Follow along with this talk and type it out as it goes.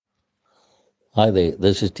Hi there,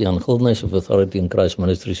 this is Tian Gildnys of Authority in Christ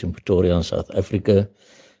Ministries in Pretoria, South Africa.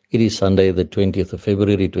 It is Sunday, the 20th of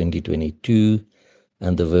February 2022,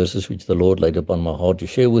 and the verses which the Lord laid upon my heart to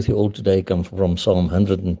share with you all today come from Psalm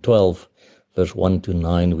 112, verse 1 to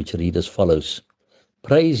 9, which read as follows.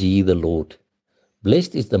 Praise ye the Lord.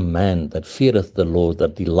 Blessed is the man that feareth the Lord,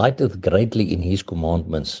 that delighteth greatly in his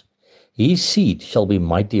commandments. His seed shall be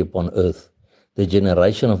mighty upon earth. The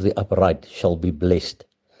generation of the upright shall be blessed.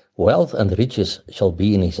 Wealth and riches shall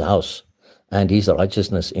be in his house, and his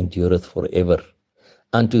righteousness endureth forever.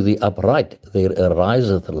 Unto the upright there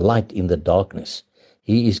ariseth light in the darkness.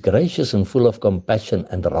 He is gracious and full of compassion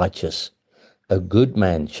and righteous. A good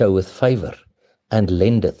man sheweth favour, and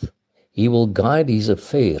lendeth. He will guide his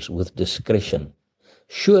affairs with discretion.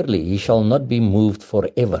 Surely he shall not be moved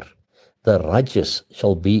forever. The righteous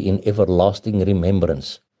shall be in everlasting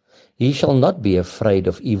remembrance. He shall not be afraid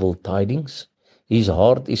of evil tidings. His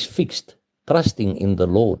heart is fixed, trusting in the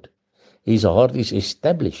Lord. His heart is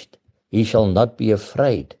established. He shall not be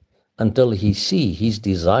afraid until he see his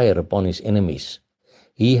desire upon his enemies.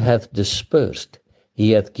 He hath dispersed.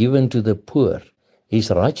 He hath given to the poor. His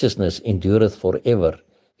righteousness endureth forever.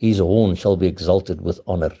 His horn shall be exalted with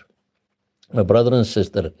honor. My brother and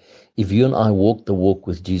sister, if you and I walk the walk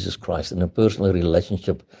with Jesus Christ in a personal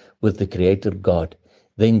relationship with the Creator God,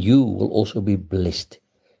 then you will also be blessed.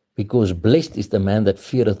 Because blessed is the man that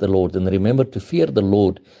feareth the Lord. And remember, to fear the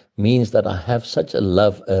Lord means that I have such a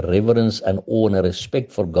love, a reverence, and awe, and a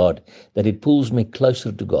respect for God that it pulls me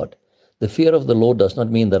closer to God. The fear of the Lord does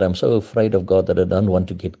not mean that I'm so afraid of God that I don't want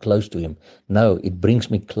to get close to Him. No, it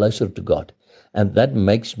brings me closer to God. And that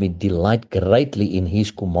makes me delight greatly in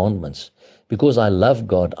His commandments. Because I love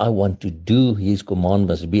God, I want to do His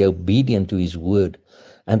commandments, be obedient to His word.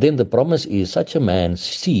 And then the promise is, such a man's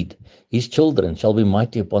seed, his children, shall be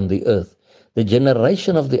mighty upon the earth. The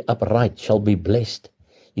generation of the upright shall be blessed.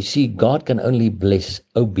 You see, God can only bless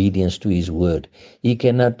obedience to His word. He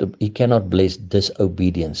cannot bless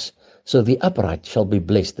disobedience. So the upright shall be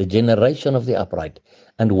blessed, the generation of the upright,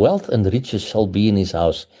 and wealth and riches shall be in his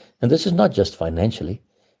house. And this is not just financially.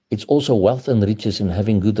 It's also wealth and riches in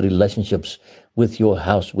having good relationships with your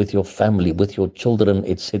house, with your family, with your children,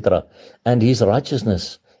 etc. And his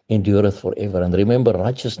righteousness endureth forever. And remember,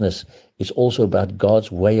 righteousness is also about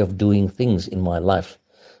God's way of doing things in my life.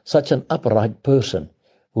 Such an upright person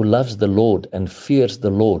who loves the Lord and fears the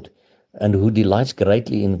Lord and who delights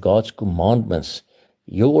greatly in God's commandments,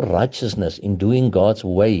 your righteousness in doing God's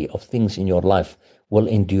way of things in your life will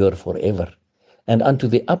endure forever. And unto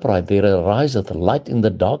the upright there ariseth light in the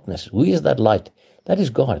darkness. Who is that light? That is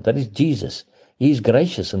God. That is Jesus. He is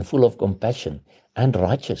gracious and full of compassion and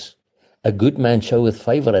righteous. A good man showeth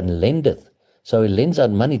favour and lendeth. So he lends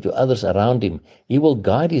out money to others around him. He will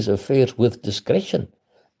guide his affairs with discretion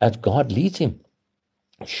as God leads him.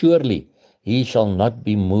 Surely he shall not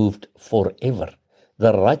be moved forever.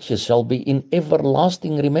 The righteous shall be in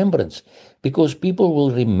everlasting remembrance, because people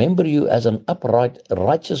will remember you as an upright,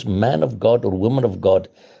 righteous man of God or woman of God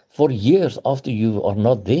for years after you are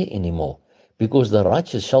not there anymore, because the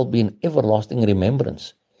righteous shall be in everlasting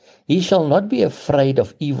remembrance. He shall not be afraid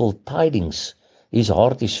of evil tidings. His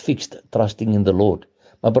heart is fixed, trusting in the Lord.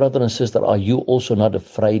 My brother and sister, are you also not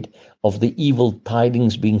afraid of the evil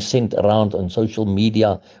tidings being sent around on social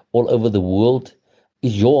media all over the world?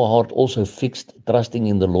 Is your heart also fixed, trusting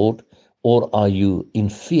in the Lord? Or are you in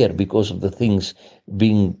fear because of the things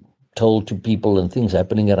being told to people and things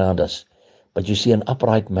happening around us? But you see, an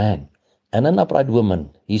upright man and an upright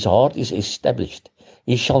woman, his heart is established.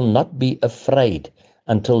 He shall not be afraid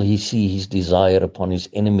until he see his desire upon his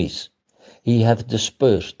enemies. He hath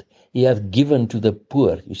dispersed. He hath given to the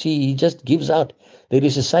poor. You see, he just gives out. There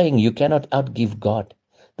is a saying, you cannot outgive God.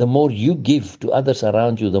 The more you give to others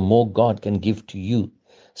around you, the more God can give to you.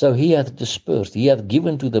 So he hath dispersed, he hath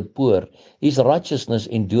given to the poor. His righteousness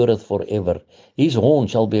endureth forever. His horn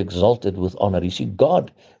shall be exalted with honor. You see,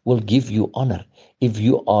 God will give you honor if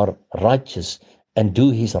you are righteous and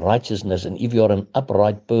do his righteousness. And if you are an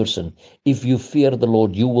upright person, if you fear the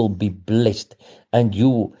Lord, you will be blessed. And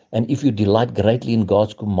if you delight greatly in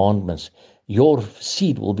God's commandments, your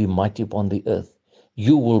seed will be mighty upon the earth.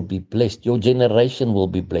 You will be blessed. Your generation will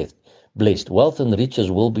be blessed. Wealth and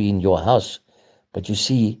riches will be in your house. But you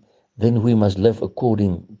see, then we must live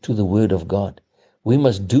according to the word of God. We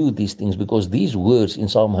must do these things, because these words in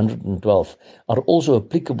Psalm 112 are also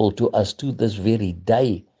applicable to us to this very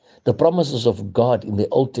day. The promises of God in the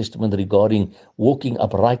Old Testament regarding walking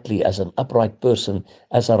uprightly as an upright person,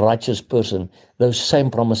 as a righteous person, those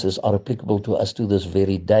same promises are applicable to us to this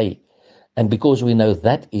very day. And because we know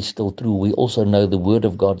that is still true, we also know the Word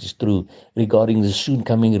of God is true regarding the soon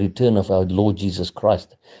coming return of our Lord Jesus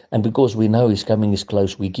Christ. And because we know His coming is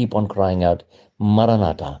close, we keep on crying out,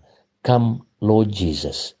 Maranatha, come Lord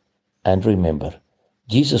Jesus. And remember,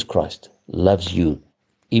 Jesus Christ loves you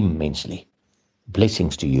immensely.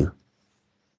 Blessings to you.